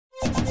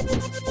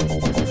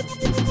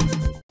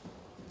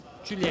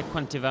Giulia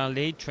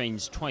Quintavalle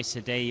trains twice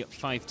a day,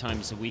 5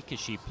 times a week as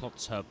she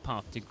plots her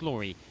path to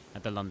glory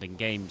at the London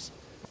Games.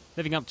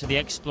 Living up to the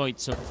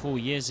exploits of 4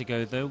 years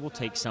ago, though, will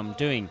take some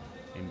doing.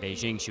 In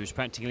Beijing, she was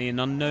practically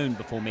an unknown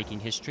before making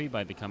history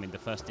by becoming the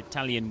first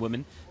Italian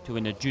woman to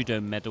win a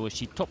judo medal as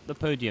she topped the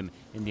podium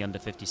in the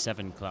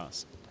under-57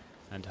 class.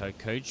 And her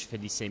coach,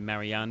 Felice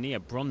Mariani, a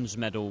bronze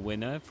medal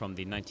winner from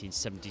the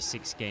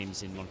 1976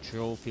 Games in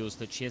Montreal, feels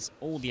that she has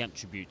all the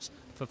attributes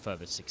for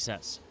further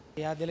success.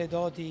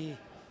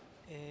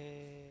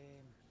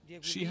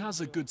 She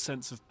has a good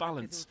sense of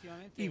balance,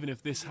 even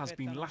if this has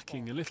been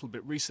lacking a little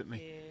bit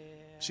recently.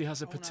 She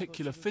has a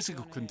particular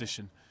physical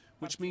condition,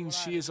 which means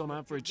she is on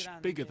average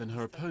bigger than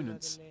her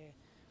opponents.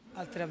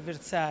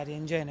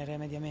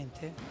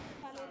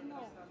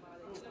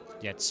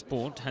 Yet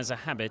sport has a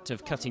habit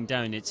of cutting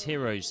down its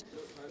heroes.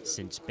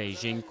 Since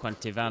Beijing,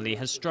 Quintavalle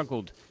has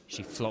struggled.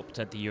 She flopped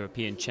at the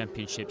European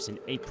Championships in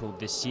April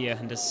this year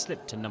and has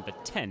slipped to number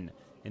 10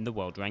 in the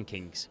world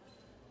rankings.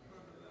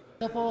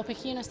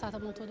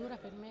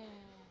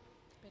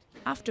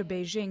 After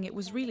Beijing, it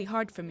was really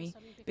hard for me,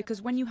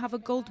 because when you have a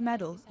gold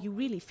medal, you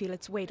really feel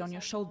its weight on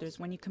your shoulders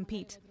when you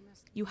compete.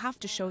 You have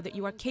to show that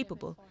you are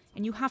capable,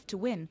 and you have to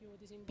win.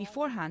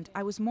 Beforehand,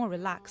 I was more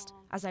relaxed,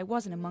 as I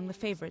wasn't among the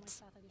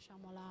favourites.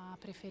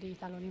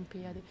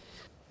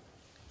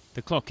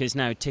 The clock is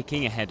now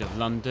ticking ahead of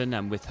London,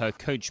 and with her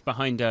coach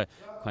behind her,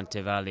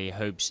 Quintavalle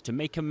hopes to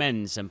make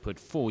amends and put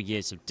 4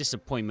 years of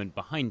disappointment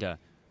behind her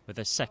with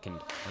a second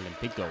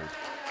Olympic gold.